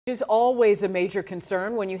Is always a major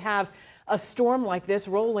concern when you have a storm like this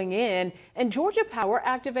rolling in, and Georgia Power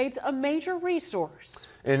activates a major resource.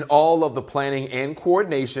 And all of the planning and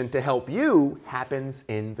coordination to help you happens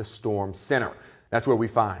in the Storm Center. That's where we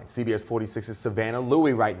find CBS 46's Savannah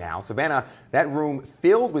Louie right now. Savannah, that room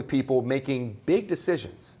filled with people making big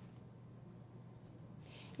decisions.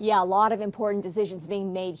 Yeah, a lot of important decisions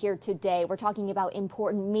being made here today. We're talking about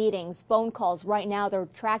important meetings, phone calls. Right now, they're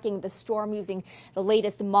tracking the storm using the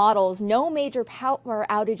latest models. No major power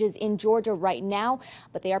outages in Georgia right now,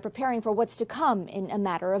 but they are preparing for what's to come in a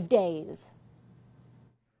matter of days.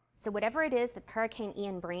 So whatever it is that Hurricane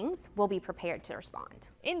Ian brings, we'll be prepared to respond.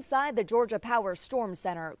 Inside the Georgia Power Storm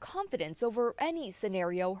Center, confidence over any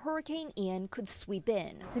scenario Hurricane Ian could sweep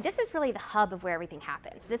in. So this is really the hub of where everything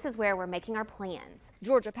happens. This is where we're making our plans.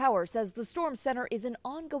 Georgia Power says the Storm Center is an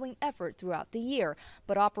ongoing effort throughout the year,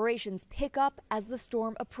 but operations pick up as the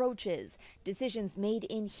storm approaches. Decisions made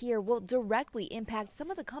in here will directly impact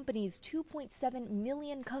some of the company's 2.7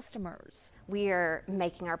 million customers. We're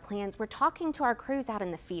making our plans. We're talking to our crews out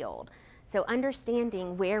in the field. So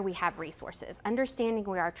understanding where we have resources, understanding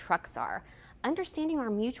where our trucks are, understanding our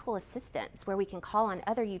mutual assistance, where we can call on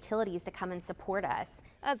other utilities to come and support us.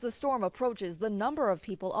 As the storm approaches, the number of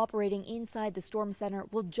people operating inside the storm center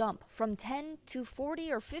will jump from 10 to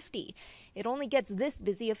 40 or 50. It only gets this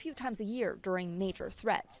busy a few times a year during major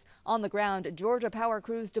threats. On the ground, Georgia Power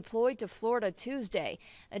crews deployed to Florida Tuesday.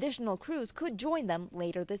 Additional crews could join them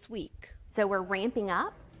later this week. So we're ramping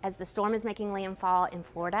up as the storm is making landfall in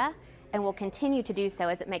Florida, and will continue to do so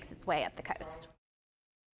as it makes its way up the coast.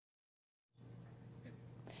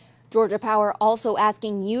 Georgia Power also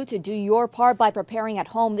asking you to do your part by preparing at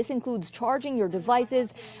home. This includes charging your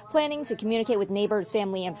devices, planning to communicate with neighbors,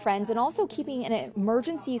 family, and friends, and also keeping an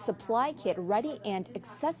emergency supply kit ready and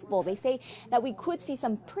accessible. They say that we could see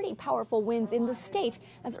some pretty powerful winds in the state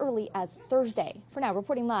as early as Thursday. For now,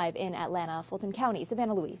 reporting live in Atlanta, Fulton County,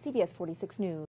 Savannah Louie, CBS 46 News.